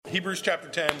Hebrews chapter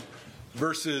 10,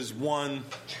 verses 1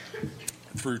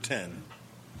 through 10.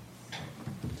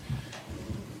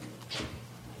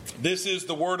 This is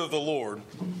the word of the Lord.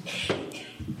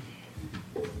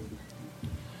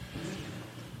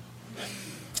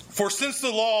 For since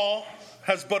the law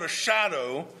has but a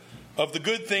shadow of the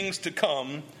good things to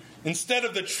come, instead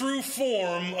of the true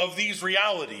form of these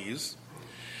realities,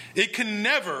 it can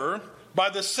never, by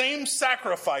the same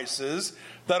sacrifices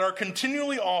that are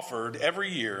continually offered every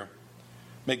year,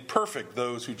 make perfect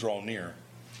those who draw near.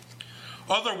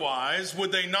 Otherwise,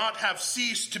 would they not have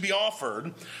ceased to be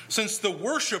offered, since the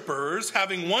worshippers,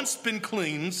 having once been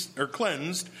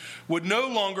cleansed, would no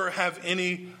longer have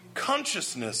any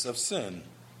consciousness of sin?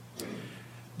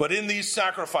 But in these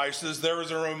sacrifices there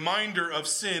is a reminder of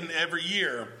sin every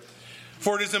year.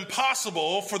 For it is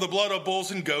impossible for the blood of bulls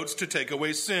and goats to take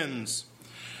away sins.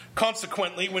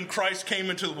 Consequently, when Christ came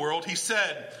into the world, he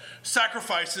said,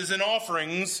 "Sacrifices and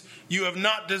offerings you have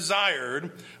not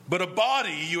desired, but a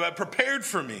body you have prepared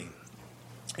for me.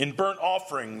 In burnt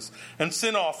offerings and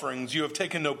sin offerings you have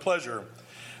taken no pleasure.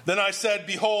 Then I said,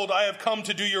 Behold, I have come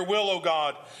to do your will, O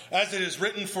God, as it is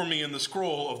written for me in the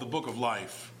scroll of the book of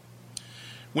life."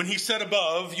 When he said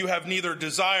above, "You have neither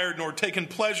desired nor taken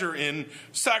pleasure in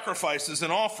sacrifices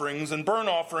and offerings and burnt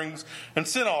offerings and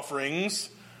sin offerings,"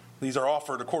 these are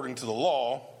offered according to the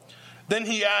law. Then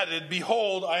he added,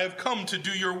 "Behold, I have come to do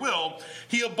your will."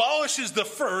 He abolishes the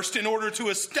first in order to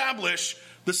establish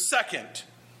the second.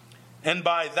 And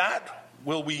by that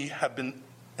will we have been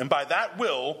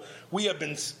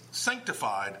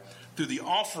sanctified through the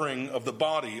offering of the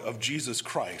body of Jesus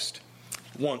Christ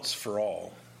once for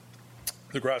all.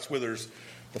 The grass withers,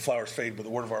 the flowers fade, but the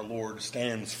word of our Lord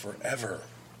stands forever.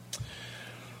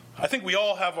 I think we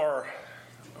all have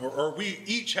we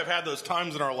each have had those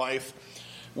times in our life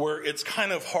where it's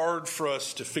kind of hard for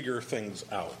us to figure things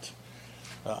out.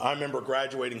 I remember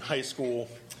graduating high school,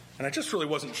 and I just really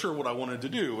wasn't sure what I wanted to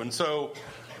do. And so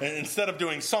instead of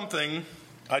doing something,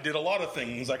 I did a lot of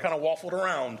things. I kind of waffled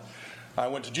around. I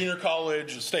went to junior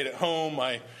college, stayed at home.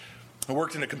 I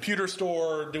worked in a computer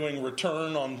store doing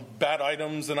return on bad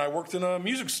items, and I worked in a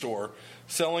music store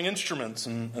selling instruments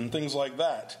and things like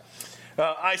that.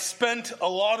 I spent a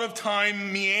lot of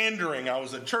time meandering. I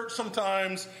was at church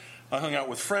sometimes. I hung out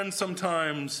with friends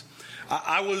sometimes.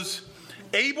 I was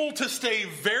able to stay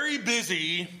very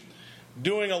busy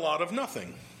doing a lot of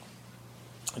nothing.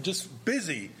 Just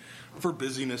busy for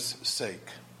busyness' sake.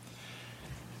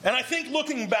 And I think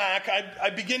looking back, I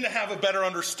begin to have a better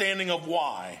understanding of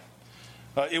why.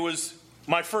 It was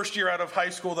my first year out of high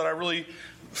school that I really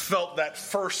felt that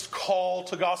first call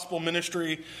to gospel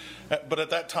ministry. But at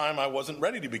that time, I wasn't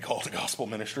ready to be called to gospel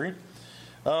ministry.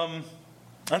 And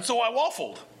so I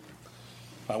waffled.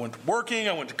 I went to working,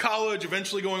 I went to college,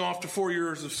 eventually going off to 4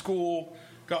 years of school,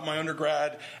 got my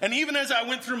undergrad. And even as I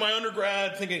went through my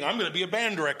undergrad thinking, I'm going to be a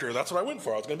band director. That's what I went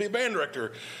for. I was going to be a band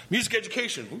director. Music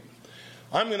education.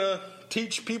 I'm going to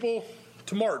teach people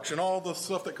to march and all the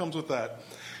stuff that comes with that.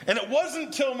 And it wasn't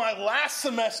until my last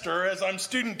semester as I'm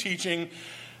student teaching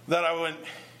that I went,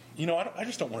 I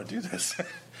just don't want to do this.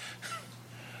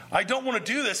 I don't want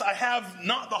to do this. I have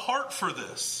not the heart for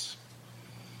this.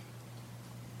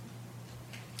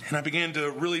 And I began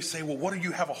to really say, well, what do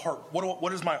you have a heart?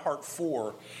 What is my heart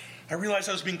for? I realized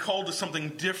I was being called to something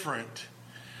different.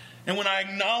 And when I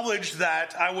acknowledged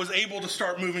that, I was able to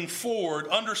start moving forward,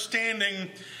 understanding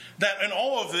that in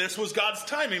all of this was God's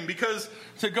timing, because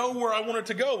to go where I wanted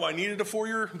to go, I needed a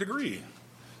 4-year degree.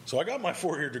 So I got my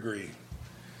 4-year degree.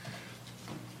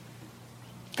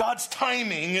 God's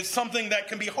timing is something that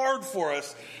can be hard for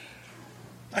us.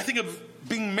 I think of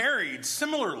being married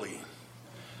similarly.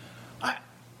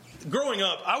 Growing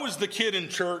up, I was the kid in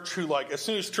church who, as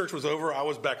soon as church was over, I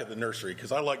was back at the nursery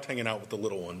because I liked hanging out with the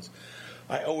little ones.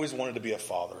 I always wanted to be a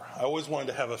father. I always wanted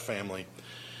to have a family.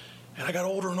 And I got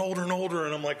older and older and older,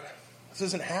 and I'm like, this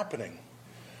isn't happening.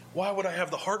 Why would I have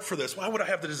the heart for this? Why would I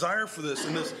have the desire for this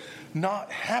and this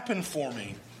not happen for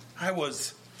me? I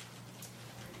was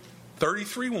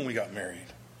 33 when we got married.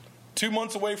 2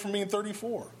 months away from being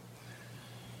 34.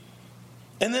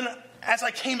 And then as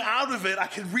I came out of it, I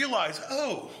could realize,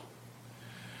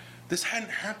 this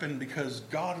hadn't happened because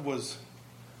God was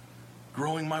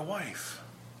growing my wife.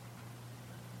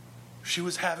 She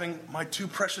was having my 2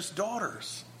 precious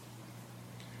daughters.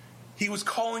 He was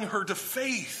calling her to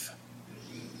faith.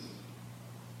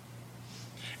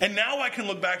 And now I can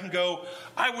look back and go,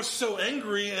 I was so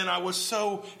angry and I was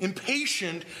so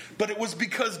impatient, but it was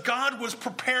because God was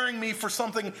preparing me for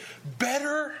something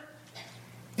better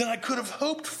than I could have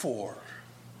hoped for.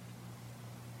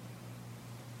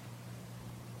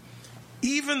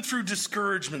 Even through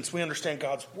discouragements, we understand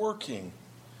God's working.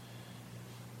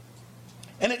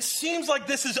 And it seems like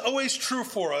this is always true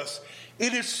for us.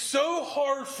 It is so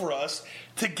hard for us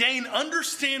to gain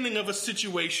understanding of a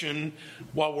situation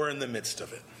while we're in the midst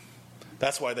of it.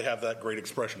 That's why they have that great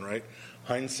expression, right?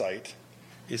 Hindsight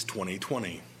is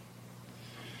 20/20.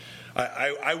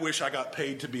 I wish I got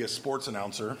paid to be a sports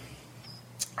announcer,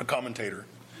 a commentator,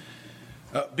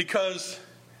 because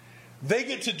they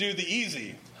get to do the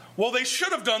easy. Well, they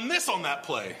should have done this on that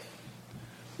play.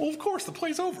 Well, of course, the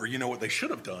play's over. You know what they should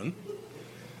have done.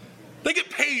 They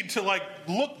get paid to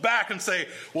look back and say,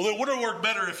 well, it would have worked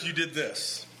better if you did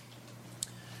this.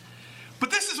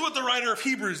 But this is what the writer of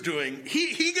Hebrews is doing.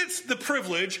 He gets the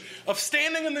privilege of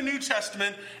standing in the New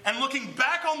Testament and looking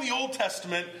back on the Old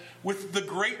Testament with the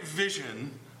great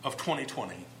vision of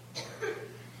 2020.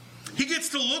 He gets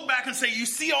to look back and say, you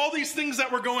see all these things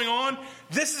that were going on?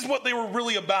 This is what they were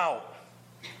really about.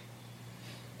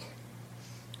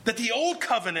 That the Old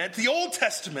Covenant, the Old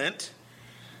Testament,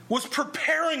 was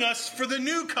preparing us for the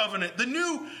New Covenant, the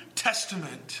New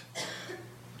Testament.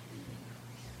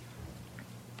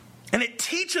 And it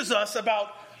teaches us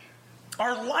about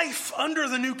our life under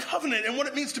the New Covenant and what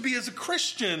it means to be as a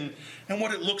Christian and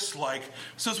what it looks like.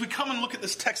 So as we come and look at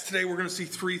this text today, we're going to see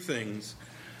three things.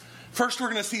 First, we're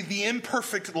going to see the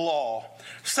imperfect law.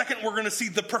 Second, we're going to see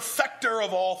the perfecter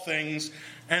of all things.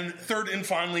 And third and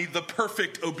finally, the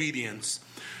perfect obedience.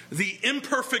 The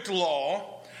imperfect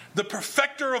law, the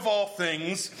perfecter of all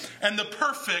things, and the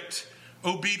perfect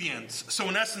obedience. So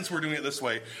in essence, we're doing it this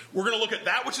way. We're going to look at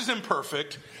that which is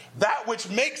imperfect, that which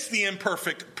makes the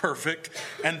imperfect perfect,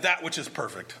 and that which is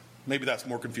perfect. Maybe that's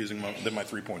more confusing than my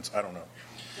 3 points. I don't know.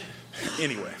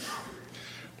 Anyway,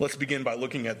 let's begin by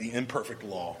looking at the imperfect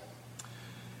law.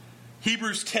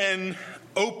 Hebrews 10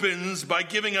 opens by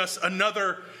giving us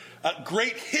another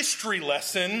great history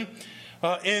lesson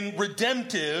in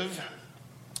redemptive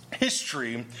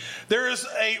history. There is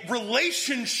a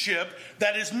relationship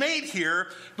that is made here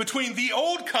between the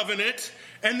old covenant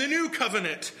and the new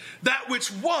covenant, that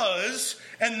which was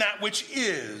and that which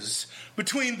is,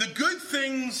 between the good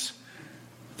things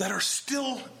that are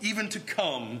still even to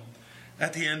come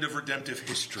at the end of redemptive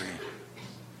history.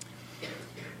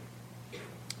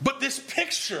 But this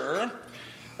picture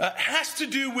has to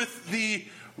do with the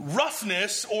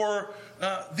roughness or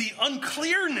the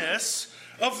unclearness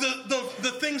of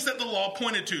the things that the law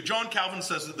pointed to. John Calvin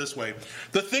says it this way: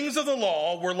 the things of the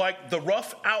law were like the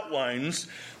rough outlines,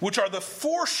 which are the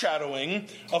foreshadowing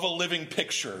of a living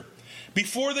picture.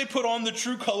 Before they put on the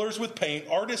true colors with paint,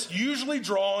 artists usually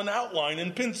draw an outline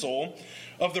in pencil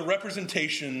of the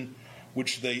representation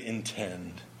which they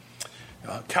intend.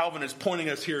 Calvin is pointing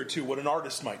us here to what an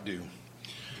artist might do.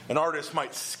 An artist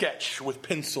might sketch with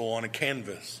pencil on a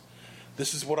canvas.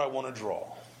 This is what I want to draw.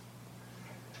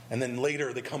 And then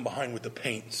later they come behind with the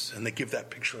paints and they give that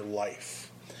picture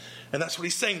life. And that's what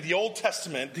he's saying. The Old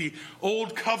Testament, the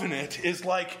Old Covenant, is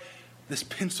like this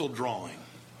pencil drawing.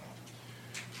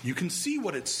 You can see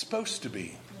what it's supposed to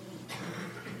be,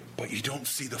 but you don't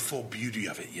see the full beauty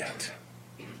of it yet.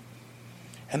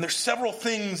 And there's several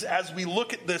things as we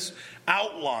look at this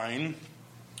outline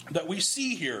that we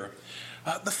see here.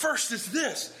 The first is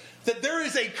this, that there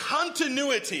is a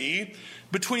continuity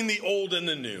between the old and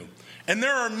the new. And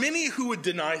there are many who would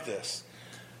deny this.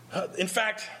 In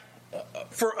fact,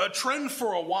 for a trend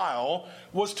for a while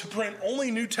was to print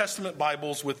only New Testament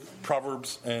Bibles with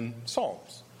Proverbs and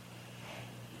Psalms.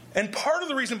 And part of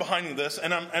the reason behind this,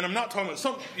 and I'm not talking about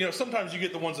sometimes you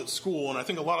get the ones at school, and I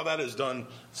think a lot of that is done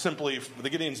simply, the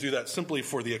Gideons do that simply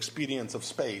for the expedience of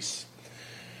space.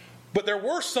 But there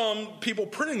were some people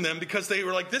printing them because they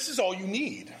were like, this is all you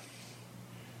need.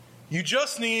 You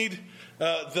just need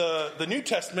the New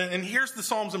Testament, and here's the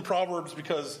Psalms and Proverbs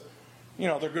because,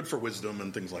 they're good for wisdom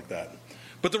and things like that.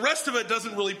 But the rest of it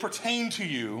doesn't really pertain to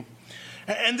you.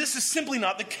 And this is simply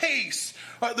not the case.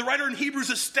 The writer in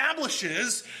Hebrews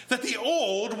establishes that the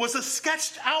old was a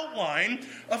sketched outline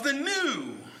of the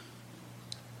new.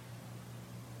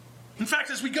 In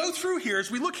fact, as we go through here, as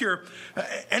we look here,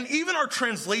 and even our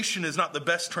translation is not the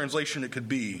best translation it could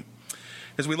be,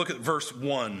 as we look at verse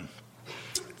 1.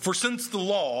 For since the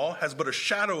law has but a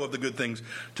shadow of the good things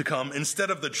to come, instead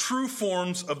of the true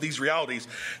forms of these realities,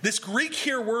 this Greek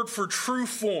here word for true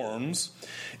forms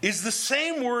is the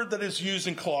same word that is used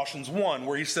in Colossians 1,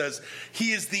 where he says,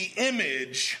 he is the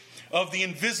image of the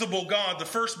invisible God, the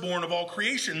firstborn of all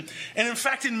creation. And in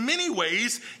fact, in many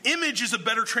ways, image is a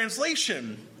better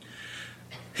translation.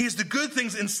 He is the good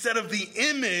things instead of the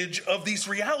image of these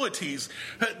realities.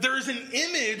 There is an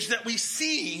image that we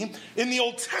see in the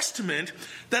Old Testament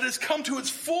that has come to its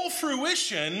full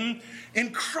fruition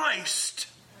in Christ.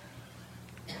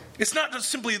 It's not just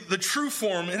simply the true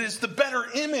form, it is the better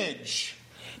image,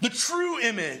 the true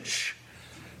image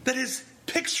that is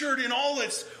pictured in all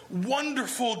its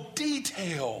wonderful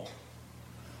detail.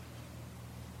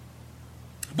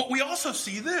 But we also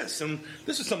see this, and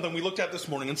this is something we looked at this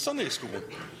morning in Sunday school,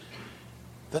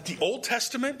 that the Old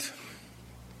Testament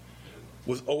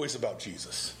was always about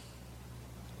Jesus.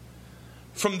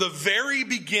 From the very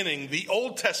beginning, the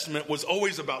Old Testament was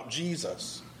always about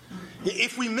Jesus.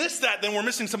 If we miss that, then we're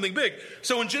missing something big.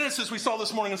 So in Genesis, we saw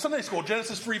this morning in Sunday school,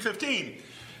 Genesis 3:15.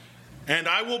 And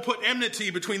I will put enmity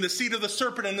between the seed of the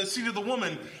serpent and the seed of the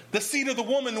woman. The seed of the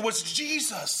woman was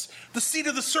Jesus. The seed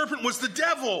of the serpent was the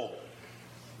devil.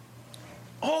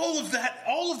 All of that,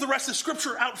 all of the rest of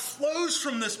Scripture outflows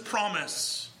from this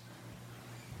promise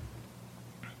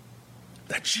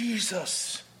that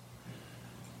Jesus,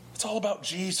 it's all about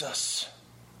Jesus.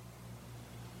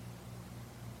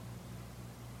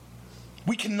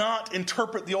 We cannot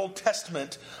interpret the Old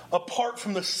Testament apart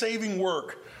from the saving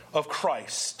work of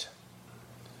Christ.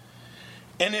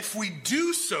 And if we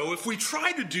do so, if we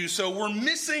try to do so, we're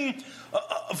missing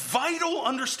a vital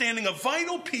understanding, a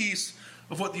vital piece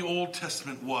of what the Old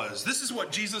Testament was. This is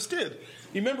what Jesus did.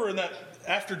 You remember in that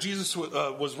after Jesus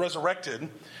was resurrected,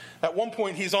 at one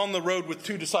point he's on the road with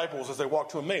two disciples as they walk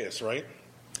to Emmaus, right?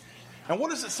 And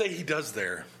what does it say he does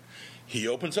there? He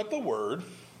opens up the Word,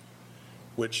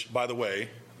 which, by the way,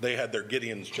 they had their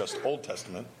Gideon's just Old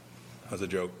Testament as a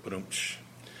joke. But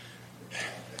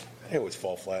they always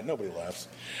fall flat. Nobody laughs.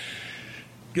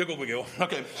 Giggle, wiggle.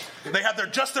 Okay. They had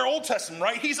their Old Testament,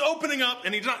 right? He's opening up,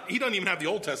 and he doesn't even have the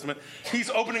Old Testament. He's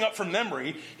opening up from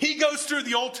memory. He goes through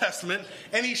the Old Testament,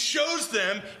 and he shows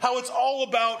them how it's all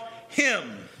about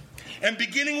him. And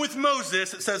beginning with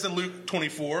Moses, it says in Luke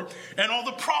 24, and all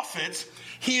the prophets,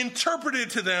 he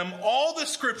interpreted to them all the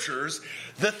scriptures,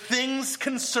 the things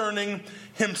concerning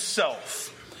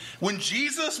himself. When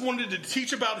Jesus wanted to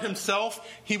teach about himself,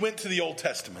 he went to the Old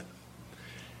Testament.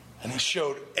 And he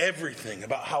showed everything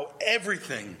about how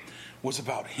everything was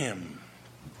about him.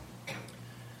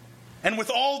 And with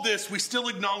all this, we still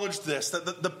acknowledge this,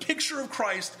 that the picture of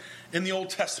Christ in the Old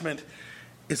Testament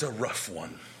is a rough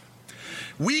one.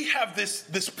 We have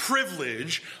this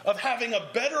privilege of having a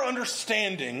better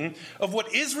understanding of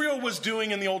what Israel was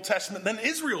doing in the Old Testament than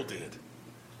Israel did.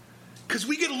 Because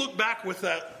we get to look back with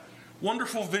that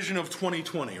wonderful vision of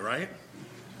 2020, right?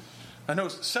 I know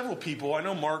several people, I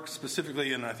know Mark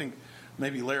specifically, and I think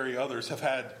maybe Larry, others, have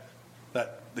had the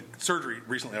surgery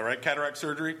recently, right? Cataract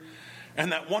surgery.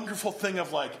 And that wonderful thing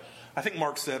of I think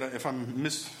Mark said, if I'm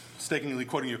mistakenly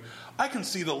quoting you, I can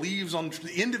see the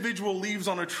individual leaves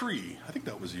on a tree. I think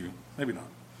that was you. Maybe not.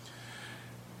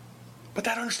 But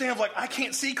that understanding of I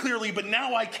can't see clearly, but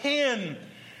now I can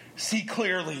see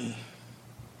clearly.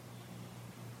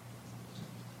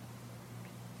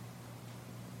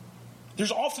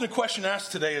 There's often a question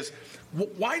asked today is,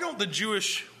 why doesn't the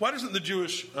Jewish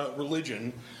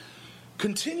religion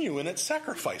continue in its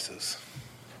sacrifices?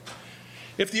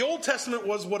 If the Old Testament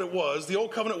was what it was, the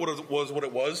Old Covenant was what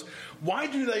it was, why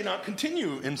do they not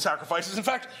continue in sacrifices? In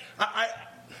fact, I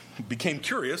became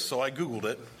curious, so I Googled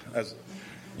it, as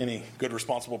any good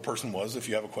responsible person was. If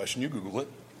you have a question, you Google it.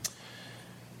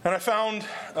 And I found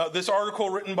this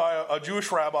article written by a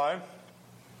Jewish rabbi.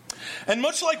 And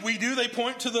much like we do, they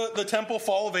point to the temple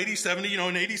fall of AD 70.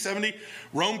 In AD 70,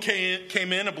 Rome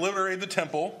came in, obliterated the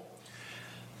temple.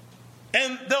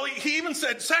 And he even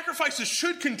said sacrifices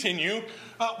should continue.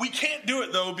 We can't do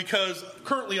it, though, because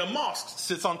currently a mosque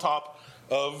sits on top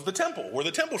of the temple, where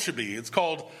the temple should be. It's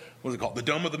called, what is it called? The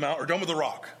Dome of the Mount, or Dome of the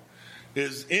Rock,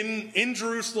 is in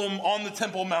Jerusalem on the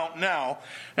Temple Mount now.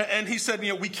 And he said,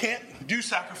 we can't do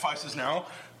sacrifices now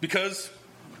because,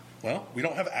 we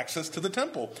don't have access to the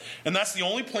temple. And that's the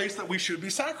only place that we should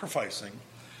be sacrificing.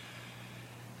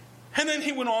 And then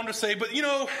he went on to say, but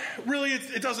really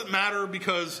it doesn't matter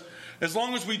because as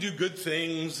long as we do good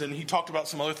things, and he talked about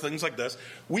some other things like this,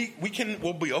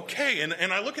 we'll be okay.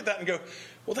 And I look at that and go,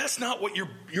 well, that's not what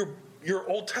your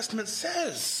Old Testament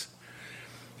says.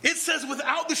 It says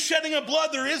without the shedding of blood,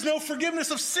 there is no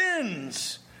forgiveness of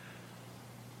sins.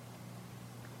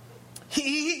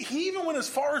 He even went as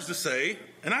far as to say,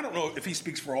 and I don't know if he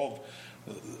speaks for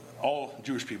all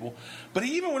Jewish people, but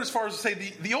he even went as far as to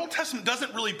say the Old Testament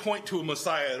doesn't really point to a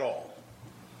Messiah at all.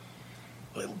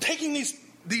 Taking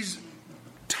these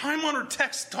time-honored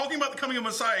texts talking about the coming of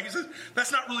Messiah, he says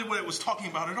that's not really what it was talking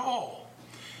about at all.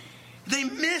 They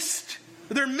missed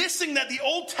they're missing that the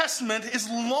Old Testament is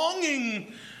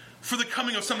longing for the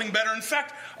coming of something better. In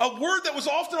fact, a word that was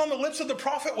often on the lips of the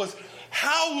prophet was,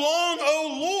 "How long,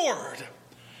 O Lord?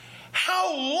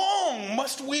 How long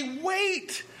must we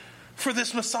wait for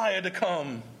this Messiah to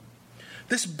come?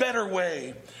 This better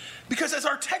way." Because as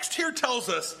our text here tells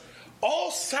us,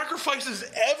 all sacrifices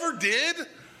ever did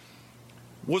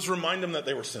was remind them that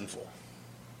they were sinful.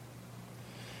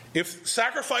 If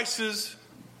sacrifices,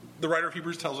 the writer of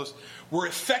Hebrews tells us, were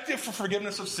effective for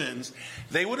forgiveness of sins,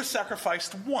 they would have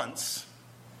sacrificed once,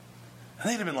 and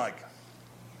they'd have been like,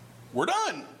 "We're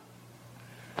done.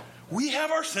 We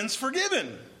have our sins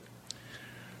forgiven."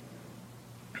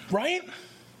 Right? It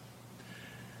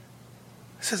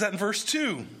says that in verse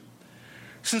 2.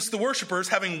 "Since the worshipers,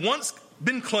 having once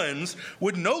been cleansed,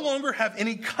 would no longer have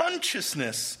any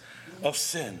consciousness of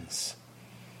sins."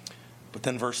 But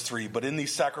then verse 3, "But in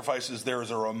these sacrifices there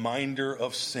is a reminder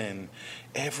of sin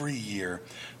every year.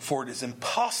 For it is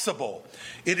impossible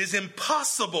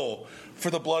for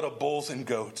the blood of bulls and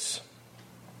goats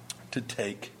to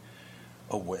take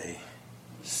away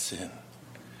sin."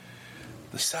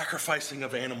 The sacrificing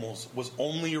of animals was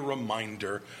only a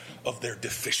reminder of their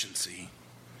deficiency.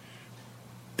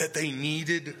 That they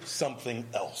needed something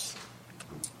else.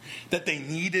 That they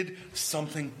needed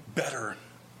something better.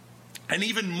 And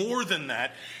even more than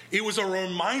that, it was a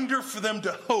reminder for them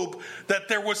to hope that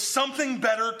there was something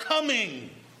better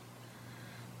coming.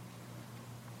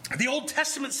 The Old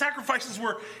Testament sacrifices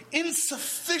were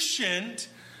insufficient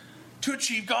to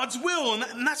achieve God's will.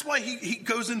 And that's why he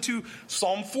goes into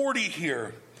Psalm 40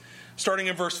 here. Starting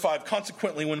in verse 5,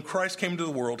 "Consequently, when Christ came to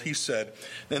the world, he said,"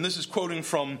 and this is quoting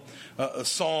from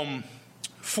Psalm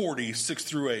 40, 6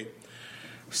 through 8,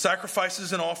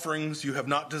 "Sacrifices and offerings you have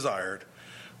not desired,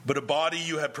 but a body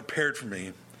you have prepared for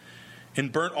me. In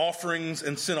burnt offerings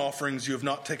and sin offerings you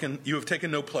have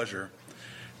taken no pleasure.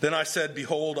 Then I said,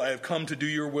 Behold, I have come to do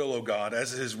your will, O God,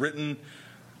 as it is written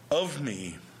of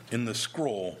me in the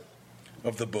scroll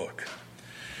of the book."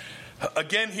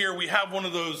 Again, here we have one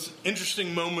of those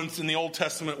interesting moments in the Old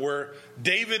Testament where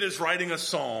David is writing a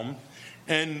psalm,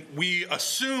 and we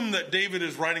assume that David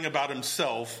is writing about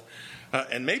himself,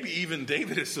 and maybe even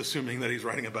David is assuming that he's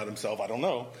writing about himself. I don't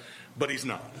know, but he's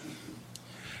not.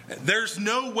 There's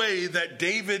no way that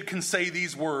David can say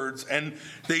these words and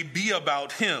they be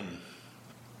about him.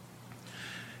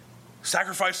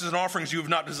 Sacrifices and offerings you have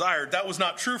not desired. That was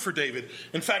not true for David.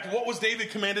 In fact, what was David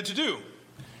commanded to do?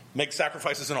 Make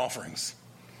sacrifices and offerings.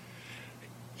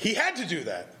 He had to do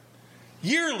that.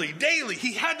 Yearly, daily,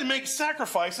 he had to make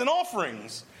sacrifice and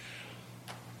offerings.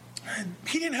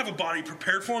 He didn't have a body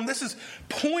prepared for him. This is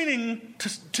pointing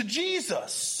to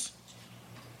Jesus.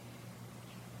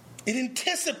 It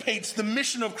anticipates the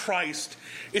mission of Christ.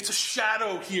 It's a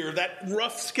shadow here, that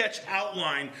rough sketch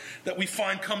outline that we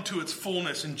find come to its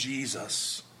fullness in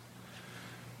Jesus.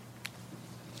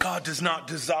 God does not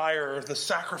desire the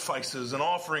sacrifices and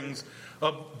offerings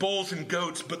of bulls and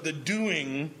goats, but the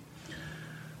doing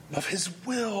of his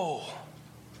will.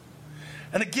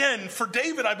 And again, for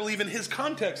David, I believe in his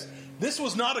context, this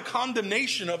was not a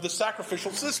condemnation of the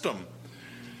sacrificial system.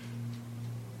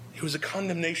 It was a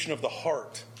condemnation of the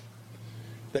heart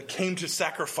that came to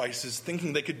sacrifices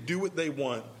thinking they could do what they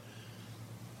want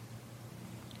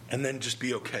and then just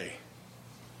be okay.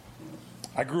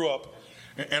 I grew up,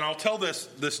 and I'll tell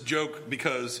this joke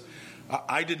because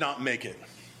I did not make it.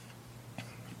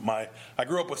 I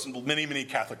grew up with many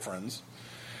Catholic friends,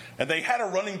 and they had a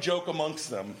running joke amongst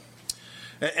them.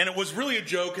 And it was really a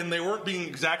joke, and they weren't being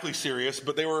exactly serious,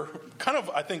 but they were kind of,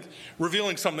 I think,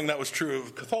 revealing something that was true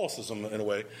of Catholicism in a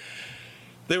way.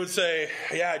 They would say,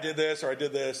 yeah, I did this or I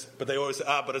did this, but they always say,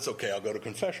 but it's okay, I'll go to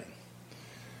confession.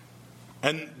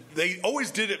 And they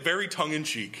always did it very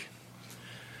tongue-in-cheek.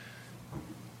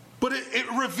 But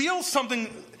it reveals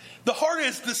something. The heart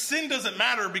is, the sin doesn't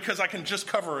matter because I can just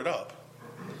cover it up.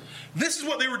 This is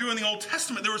what they were doing in the Old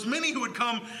Testament. There was many who would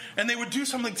come and they would do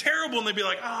something terrible and they'd be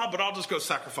like, but I'll just go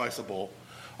sacrifice a bull.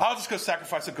 I'll just go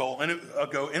sacrifice a goat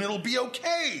and it'll be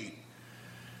okay.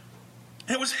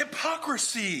 And it was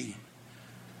hypocrisy.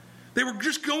 They were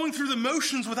just going through the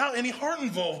motions without any heart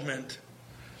involvement.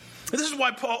 And this is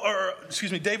why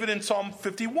David in Psalm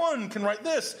 51 can write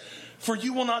this: "For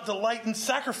you will not delight in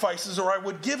sacrifices, or I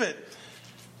would give it.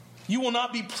 You will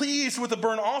not be pleased with a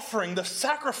burnt offering. The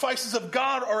sacrifices of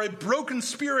God are a broken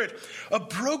spirit, a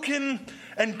broken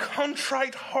and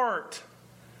contrite heart."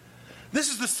 This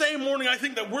is the same warning I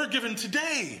think that we're given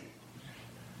today.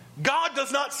 God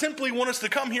does not simply want us to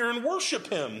come here and worship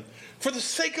him for the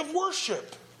sake of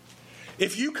worship.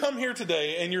 If you come here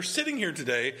today and you're sitting here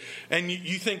today and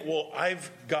you think, well,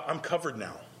 I'm covered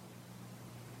now.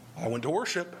 I went to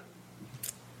worship.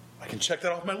 I can check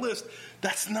that off my list.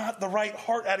 That's not the right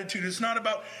heart attitude. It's not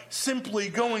about simply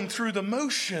going through the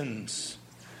motions.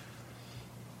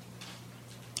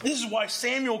 This is why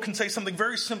Samuel can say something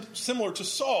very similar to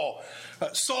Saul.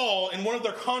 Saul, in one of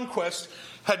their conquests,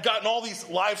 had gotten all these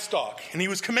livestock, and he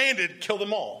was commanded, kill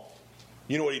them all.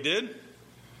 You know what he did?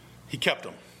 He kept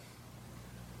them.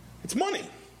 It's money.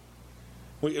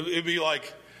 It'd be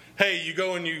like, hey, you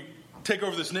go and you take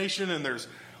over this nation, and there's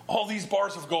all these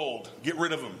bars of gold. Get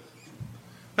rid of them.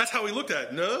 That's how he looked at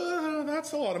it. No,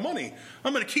 that's a lot of money.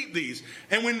 I'm going to keep these.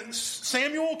 And when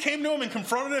Samuel came to him and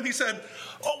confronted him, he said,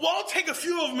 oh, well, I'll take a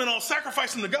few of them and I'll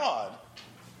sacrifice them to God.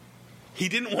 He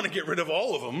didn't want to get rid of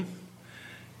all of them.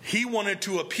 He wanted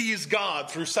to appease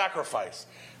God through sacrifice.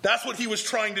 That's what he was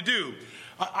trying to do.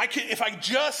 If I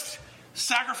just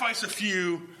sacrifice a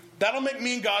few, that'll make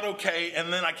me and God okay,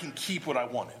 and then I can keep what I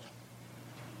wanted.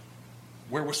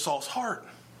 Where was Saul's heart?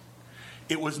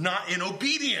 It was not in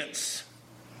obedience.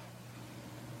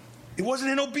 It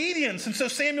wasn't in obedience. And so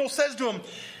Samuel says to him,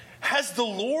 has the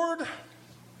Lord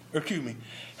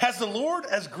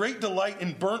as great delight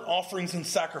in burnt offerings and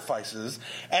sacrifices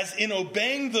as in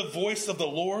obeying the voice of the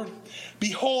Lord?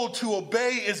 Behold, to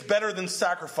obey is better than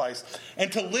sacrifice, and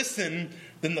to listen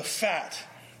than the fat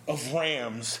of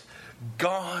rams.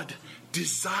 God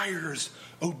desires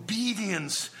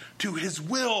obedience to his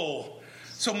will.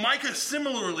 So Micah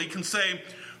similarly can say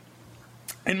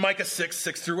in Micah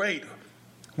 6:6-8,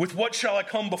 with what shall I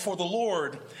come before the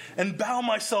Lord and bow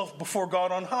myself before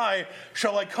God on high?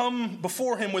 Shall I come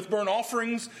before him with burnt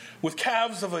offerings, with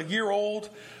calves of a year old?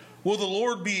 Will the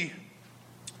Lord be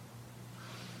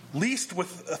least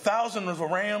with 1,000 of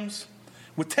rams,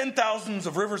 with 10,000s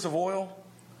of rivers of oil?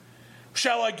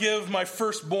 Shall I give my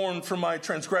firstborn for my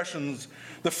transgressions,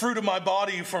 the fruit of my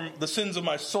body from the sins of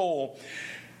my soul?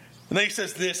 And then he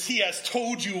says this, he has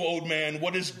told you, old man,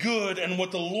 what is good and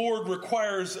what the Lord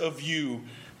requires of you.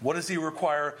 What does he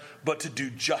require? But to do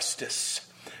justice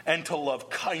and to love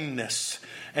kindness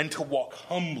and to walk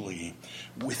humbly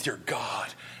with your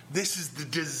God. This is the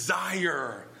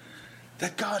desire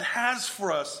that God has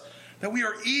for us, that we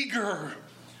are eager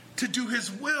to do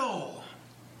his will.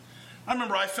 I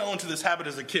remember I fell into this habit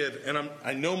as a kid, and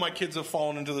I know my kids have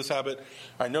fallen into this habit.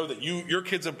 I know that your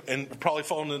kids have and probably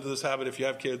fallen into this habit if you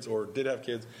have kids or did have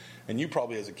kids, and you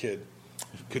probably as a kid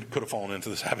could have fallen into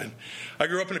this habit. I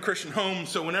grew up in a Christian home,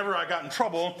 so whenever I got in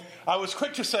trouble, I was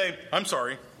quick to say, I'm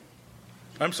sorry.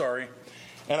 And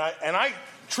I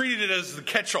treated it as the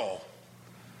catch-all.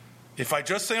 If I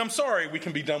just say I'm sorry, we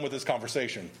can be done with this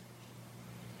conversation.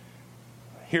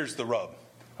 Here's the rub.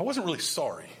 I wasn't really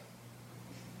sorry.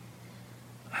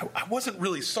 I wasn't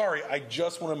really sorry. I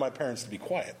just wanted my parents to be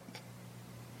quiet.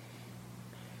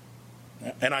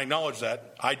 And I acknowledge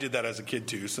that. I did that as a kid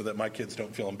too, so that my kids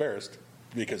don't feel embarrassed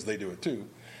because they do it too.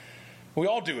 We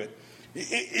all do it.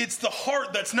 It's the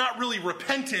heart that's not really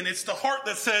repentant. It's the heart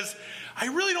that says, I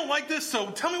really don't like this, so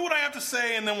tell me what I have to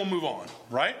say and then we'll move on,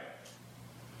 right?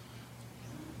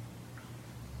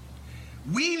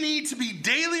 We need to be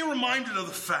daily reminded of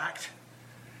the fact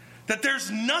that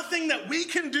there's nothing that we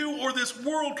can do or this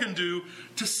world can do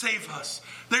to save us.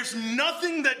 There's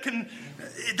nothing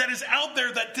that is out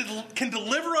there that can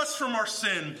deliver us from our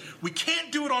sin. We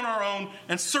can't do it on our own,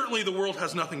 and certainly the world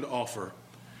has nothing to offer.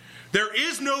 There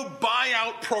is no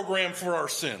buyout program for our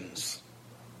sins.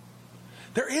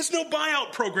 There is no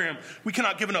buyout program. We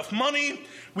cannot give enough money.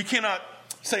 We cannot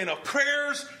say enough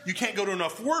prayers. You can't go to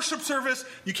enough worship service.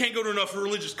 You can't go to enough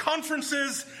religious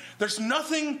conferences. There's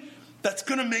nothing that's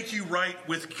going to make you right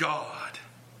with God.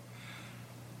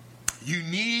 You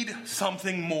need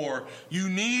something more. You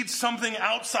need something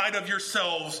outside of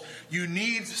yourselves. You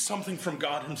need something from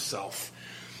God himself.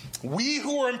 We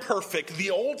who are imperfect, the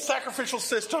old sacrificial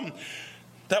system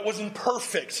that was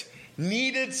imperfect,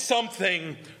 needed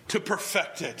something to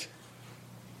perfect it.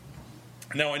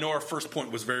 Now, I know our first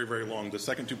point was very, very long. The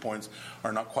second 2 points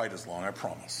are not quite as long, I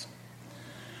promise.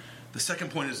 The second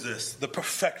point is this: the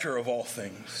perfecter of all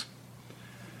things.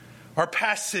 Our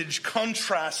passage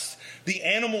contrasts the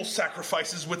animal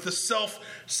sacrifices with the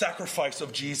self-sacrifice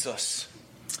of Jesus.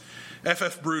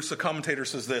 F.F. Bruce, a commentator,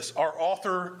 says this: our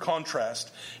author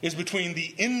contrast is between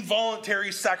the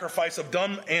involuntary sacrifice of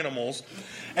dumb animals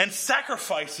and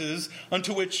sacrifices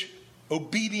unto which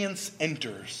obedience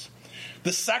enters.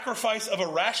 The sacrifice of a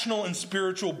rational and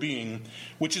spiritual being,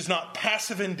 which is not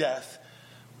passive in death,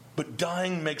 but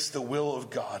dying makes the will of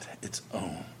God its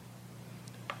own.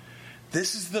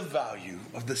 This is the value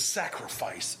of the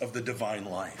sacrifice of the divine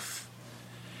life.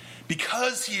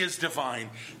 Because he is divine,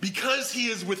 because he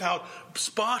is without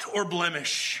spot or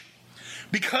blemish,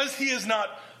 because he is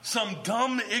not some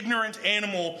dumb, ignorant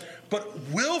animal, but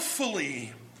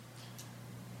willfully,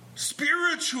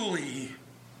 spiritually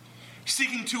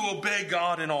seeking to obey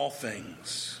God in all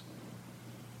things.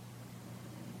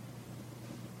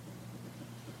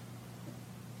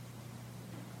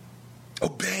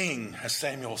 Obeying, as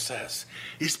Samuel says,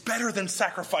 is better than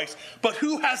sacrifice. But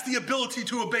who has the ability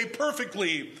to obey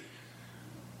perfectly?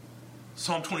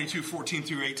 Psalm 22, 14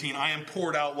 through 18. I am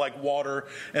poured out like water,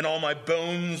 and all my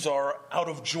bones are out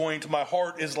of joint. My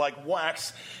heart is like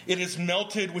wax. It is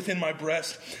melted within my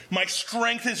breast. My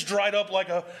strength is dried up like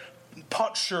a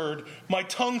potsherd. My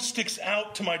tongue sticks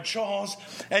out to my jaws,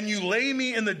 and you lay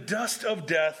me in the dust of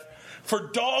death. For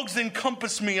dogs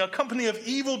encompass me, a company of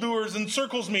evildoers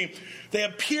encircles me. They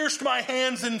have pierced my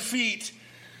hands and feet.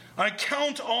 I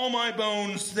count all my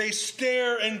bones. They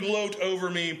stare and gloat over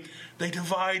me. They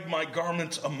divide my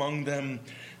garments among them,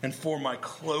 and for my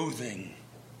clothing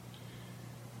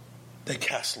they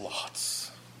cast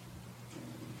lots.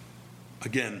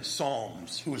 Again,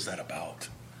 Psalms. Who is that about?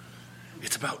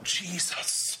 It's about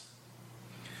Jesus.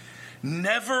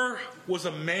 Never was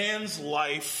a man's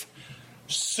life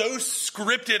so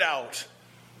scripted out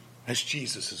as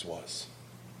Jesus's was.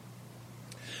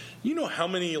 You know how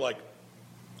many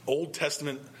Old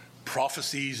Testament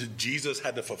prophecies Jesus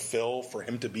had to fulfill for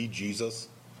him to be Jesus?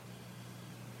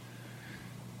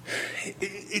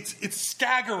 It's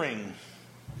staggering.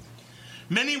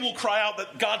 Many will cry out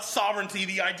that God's sovereignty,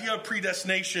 the idea of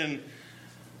predestination,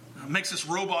 makes us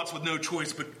robots with no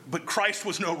choice, but Christ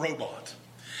was no robot.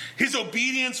 His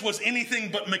obedience was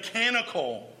anything but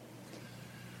mechanical.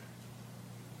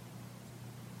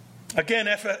 Again,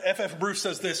 F.F. Bruce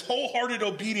says this: wholehearted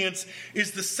obedience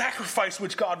is the sacrifice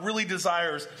which God really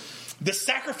desires, the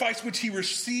sacrifice which he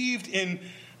received in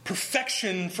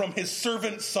perfection from his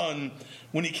servant son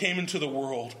when he came into the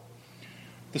world.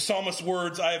 The psalmist's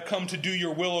words, I have come to do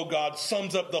your will, O God,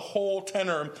 sums up the whole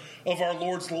tenor of our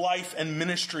Lord's life and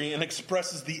ministry and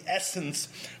expresses the essence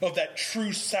of that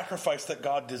true sacrifice that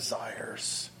God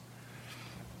desires.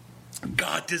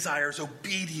 God desires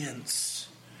obedience.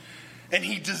 And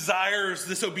he desires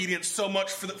this obedience so much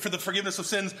for the forgiveness of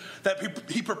sins that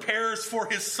he prepares for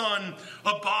his son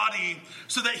a body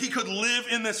so that he could live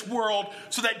in this world,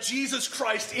 so that Jesus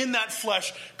Christ in that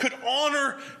flesh could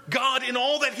honor God in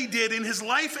all that he did in his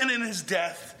life and in his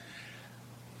death.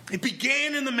 It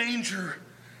began in the manger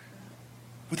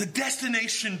with the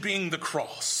destination being the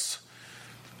cross,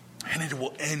 and it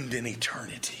will end in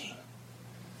eternity.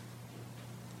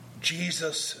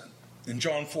 Jesus in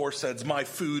John 4 says, my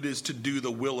food is to do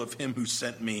the will of him who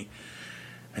sent me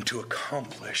and to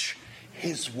accomplish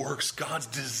his works.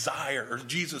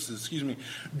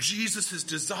 Jesus'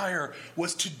 desire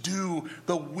was to do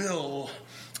the will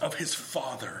of his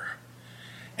Father.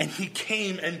 And he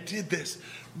came and did this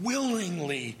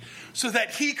willingly so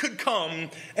that he could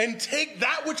come and take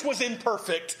that which was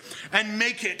imperfect and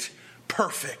make it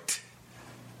perfect.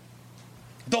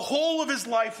 The whole of his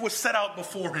life was set out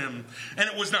before him, and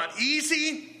it was not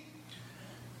easy.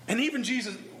 And even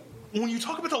Jesus, when you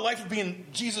talk about the life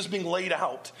of Jesus being laid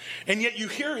out, and yet you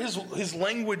hear his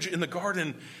language in the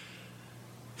garden,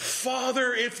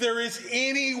 Father, if there is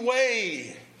any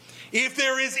way, if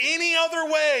there is any other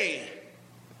way,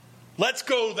 let's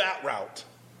go that route.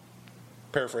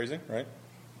 Paraphrasing, right?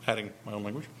 Adding my own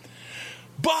language.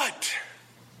 But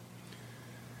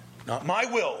not my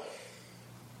will.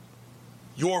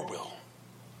 Your will.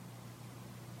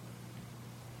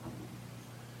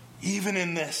 Even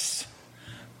in this,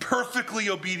 perfectly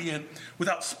obedient,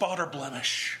 without spot or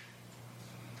blemish,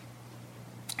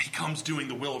 he comes doing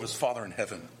the will of his Father in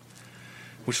heaven,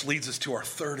 which leads us to our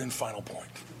third and final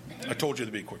point. I told you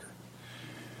to be quicker.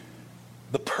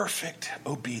 The perfect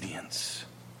obedience.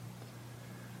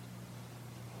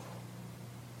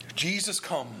 Jesus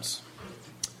comes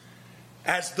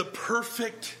as the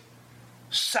perfect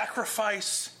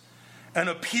sacrifice and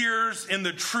appears in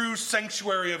the true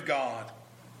sanctuary of God.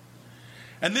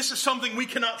 And this is something we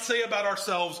cannot say about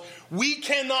ourselves. We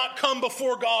cannot come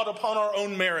before God upon our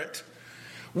own merit.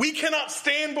 We cannot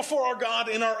stand before our God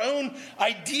in our own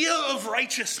idea of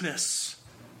righteousness.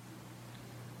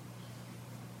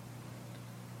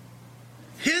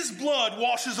 His blood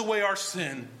washes away our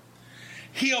sin.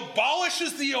 He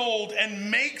abolishes the old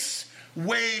and makes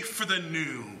way for the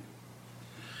new.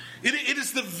 It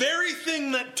is the very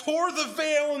thing that tore the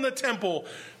veil in the temple.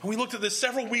 And we looked at this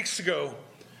several weeks ago.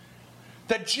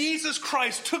 That Jesus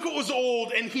Christ took what was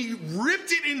old and he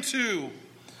ripped it in two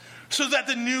so that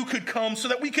the new could come, so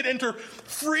that we could enter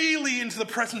freely into the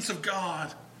presence of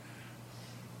God.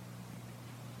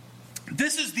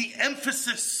 This is the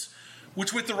emphasis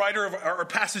which with the writer of our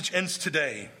passage ends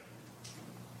today.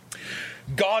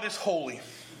 God is holy.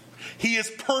 He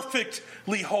is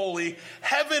perfectly holy.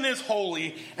 Heaven is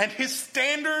holy. And his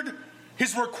standard,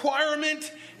 his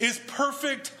requirement is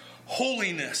perfect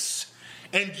holiness.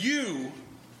 And you,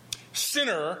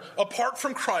 sinner, apart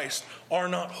from Christ, are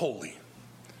not holy.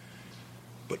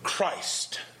 But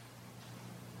Christ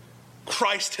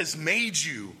has made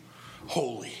you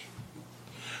holy.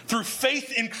 Through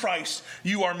faith in Christ,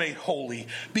 you are made holy.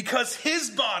 Because his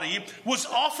body was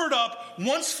offered up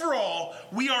once for all,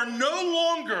 we are no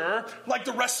longer like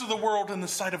the rest of the world in the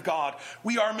sight of God.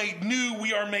 We are made new.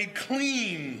 We are made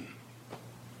clean.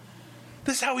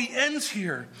 This is how he ends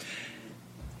here.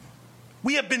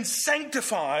 We have been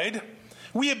sanctified.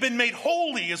 We have been made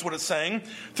holy, is what it's saying,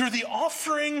 through the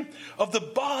offering of the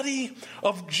body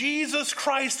of Jesus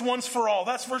Christ once for all.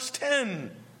 That's verse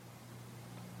 10.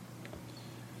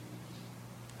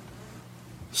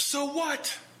 So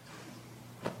what?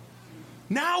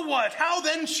 Now what? How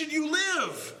then should you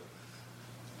live?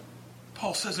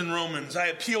 Paul says in Romans, I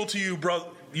appeal to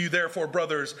you therefore,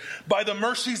 brothers, by the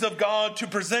mercies of God, to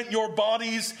present your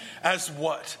bodies as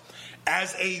what?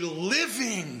 As a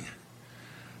living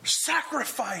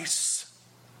sacrifice,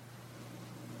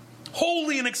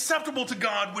 holy and acceptable to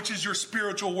God, which is your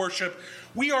spiritual worship.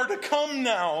 We are to come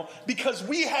now because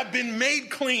we have been made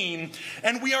clean,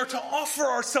 and we are to offer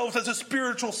ourselves as a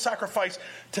spiritual sacrifice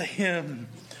to him.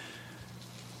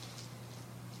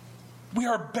 We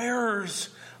are bearers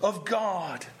of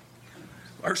God.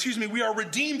 We are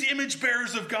redeemed image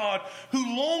bearers of God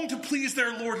who long to please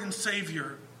their Lord and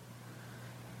Savior.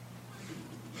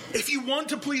 If you want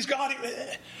to please God,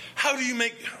 how do you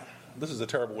make... This is a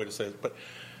terrible way to say it, but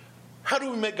how do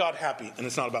we make God happy? And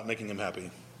it's not about making him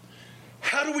happy.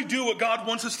 How do we do what God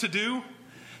wants us to do?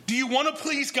 Do you want to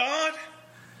please God?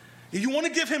 If you want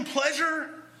to give him pleasure,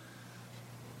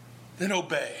 then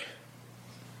obey.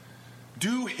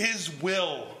 Do his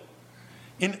will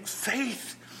in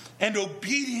faith and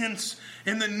obedience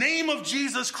in the name of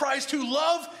Jesus Christ, who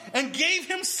loved and gave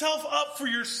himself up for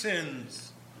your sins.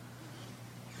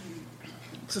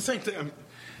 It's the same thing.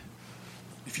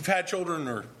 If you've had children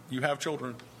or you have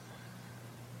children,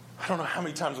 I don't know how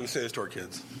many times we say this to our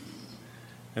kids.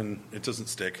 And it doesn't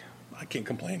stick. I can't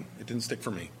complain. It didn't stick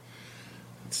for me.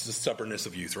 It's the stubbornness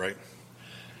of youth, right?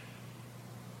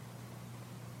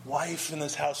 Life in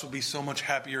this house would be so much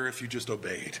happier if you just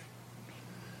obeyed.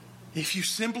 If you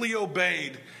simply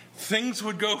obeyed, things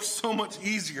would go so much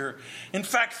easier. In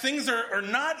fact, things are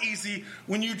not easy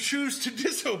when you choose to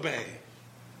disobey.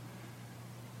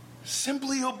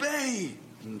 Simply obey.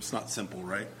 It's not simple,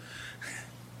 right?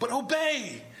 But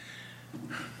obey.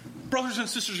 Brothers and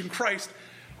sisters in Christ,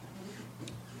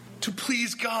 to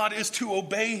please God is to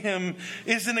obey him,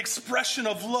 is an expression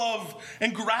of love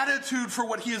and gratitude for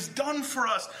what he has done for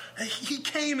us. He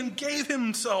came and gave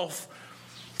himself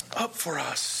up for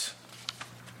us.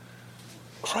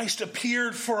 Christ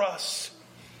appeared for us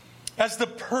as the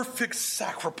perfect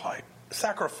sacrifice.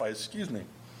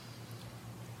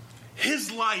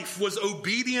 His life was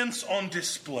obedience on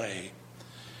display.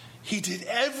 He did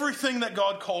everything that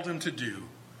God called him to do.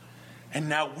 And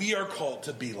now we are called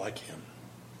to be like him.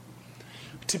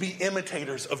 To be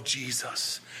imitators of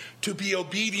Jesus. To be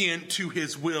obedient to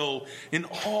his will in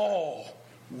all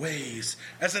ways.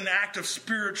 As an act of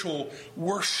spiritual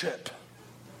worship.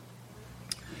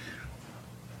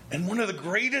 And one of the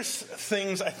greatest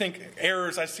things, I think,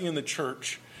 errors I see in the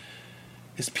church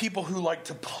is people who like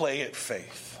to play at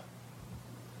faith.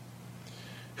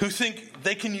 Who think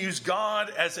they can use God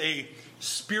as a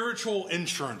spiritual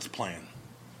insurance plan.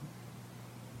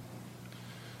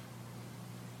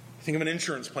 Think of an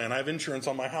insurance plan. I have insurance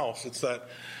on my house. It's that.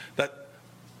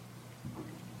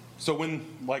 So when,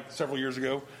 like several years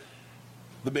ago,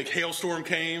 the big hailstorm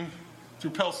came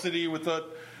through Pell City with the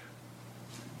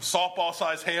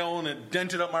softball-sized hail and it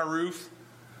dented up my roof,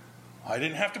 I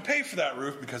didn't have to pay for that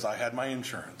roof because I had my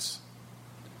insurance.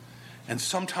 And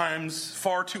sometimes,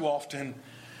 far too often,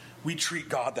 we treat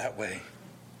God that way.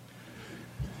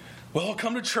 Well, I'll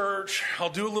come to church. I'll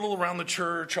do a little around the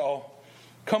church. I'll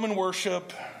come and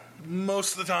worship.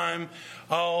 Most of the time,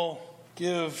 I'll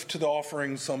give to the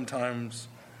offering sometimes.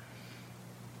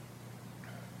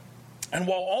 And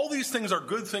while all these things are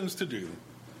good things to do,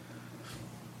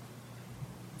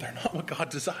 they're not what God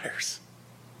desires.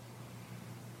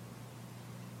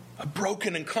 A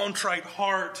broken and contrite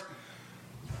heart,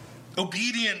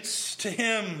 obedience to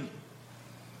him.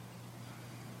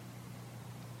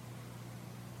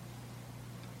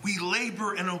 We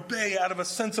labor and obey out of a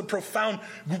sense of profound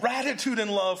gratitude and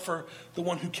love for the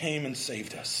one who came and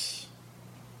saved us.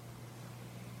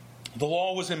 The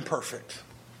law was imperfect.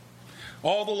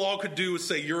 All the law could do was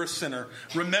say, you're a sinner.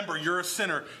 Remember, you're a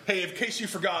sinner. Hey, in case you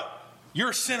forgot,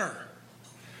 you're a sinner.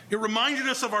 It reminded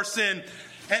us of our sin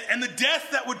and the death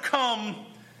that would come.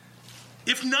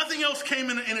 If nothing else came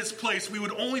in its place, we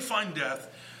would only find death.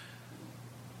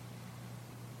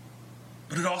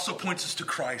 But it also points us to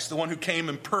Christ, the one who came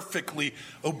and perfectly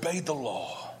obeyed the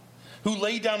law, who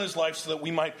laid down his life so that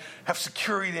we might have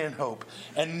security and hope.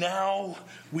 And now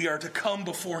we are to come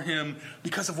before him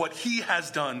because of what he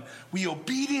has done. We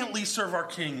obediently serve our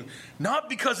King, not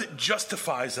because it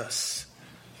justifies us,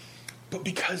 but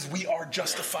because we are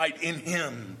justified in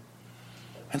him.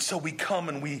 And so we come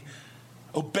and we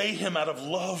obey him out of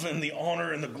love and the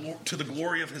honor and to the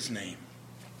glory of his name.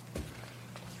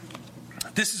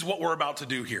 This is what we're about to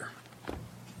do here.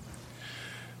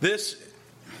 This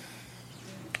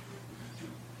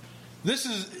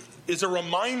is a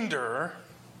reminder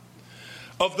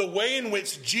of the way in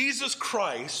which Jesus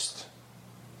Christ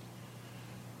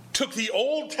took the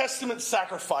Old Testament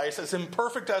sacrifice, as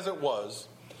imperfect as it was,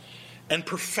 and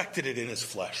perfected it in his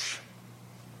flesh.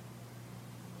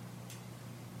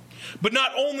 But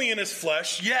not only in his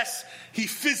flesh, yes, he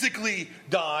physically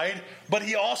died, but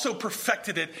he also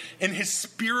perfected it in his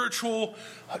spiritual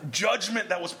judgment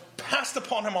that was passed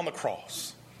upon him on the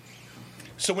cross.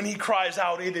 So when he cries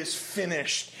out, it is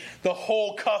finished, the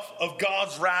whole cup of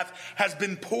God's wrath has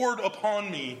been poured upon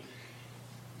me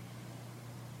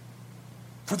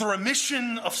for the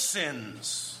remission of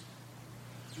sins.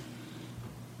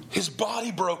 His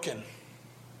body broken,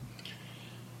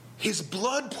 his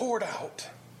blood poured out.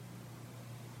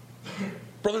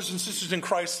 Brothers and sisters in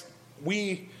Christ,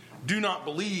 we do not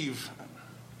believe,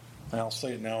 and I'll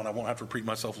say it now and I won't have to repeat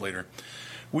myself later.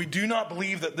 We do not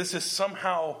believe that this is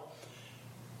somehow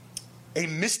a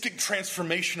mystic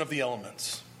transformation of the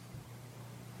elements.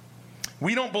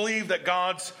 We don't believe that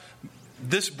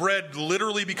this bread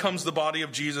literally becomes the body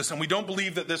of Jesus, and we don't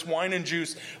believe that this wine and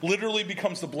juice literally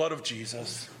becomes the blood of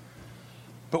Jesus.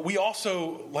 But we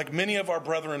also, like many of our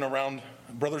brethren around,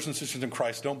 brothers and sisters in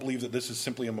Christ, don't believe that this is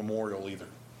simply a memorial either.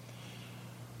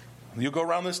 You'll go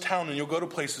around this town and you'll go to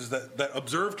places that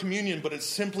observe communion, but it's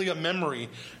simply a memory,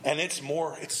 and it's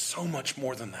so much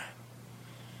more than that.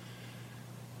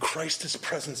 Christ is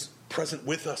present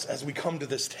with us as we come to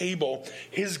this table.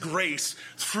 His grace,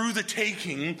 through the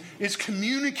taking, is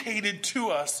communicated to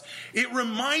us. It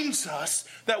reminds us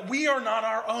that we are not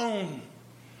our own,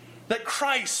 that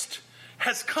Christ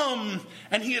has come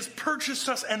and he has purchased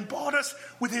us and bought us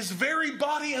with his very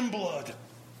body and blood.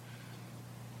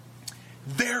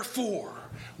 Therefore,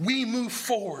 we move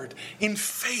forward in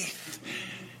faith,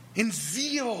 in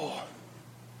zeal,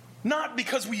 not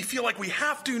because we feel like we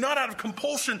have to, not out of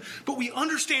compulsion, but we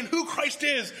understand who Christ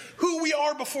is, who we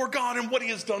are before God, and what he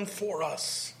has done for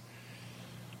us.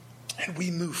 And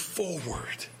we move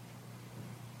forward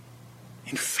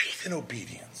in faith and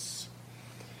obedience.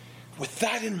 With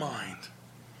that in mind,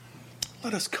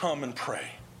 let us come and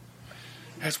pray.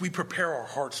 As we prepare our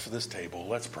hearts for this table,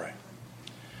 let's pray.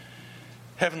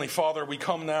 Heavenly Father, we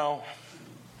come now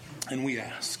and we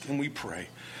ask and we pray,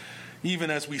 even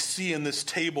as we see in this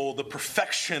table the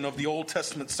perfection of the Old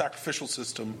Testament sacrificial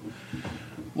system.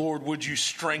 Lord, would you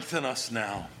strengthen us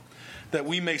now that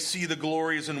we may see the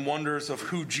glories and wonders of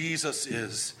who Jesus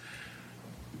is,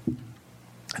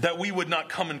 that we would not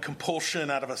come in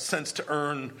compulsion out of a sense to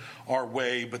earn our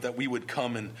way, but that we would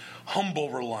come in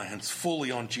humble reliance fully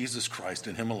on Jesus Christ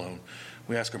and him alone.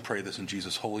 We ask and pray this in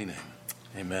Jesus' holy name.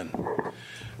 Amen.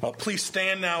 Please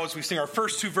stand now as we sing our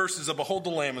first two verses of Behold the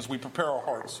Lamb as we prepare our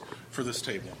hearts for this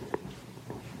table.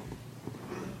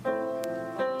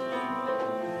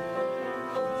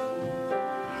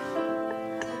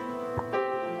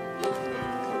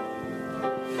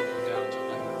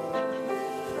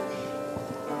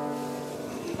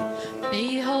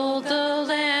 Behold the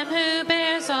Lamb who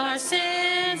bears our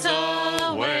sins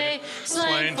away,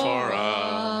 slain for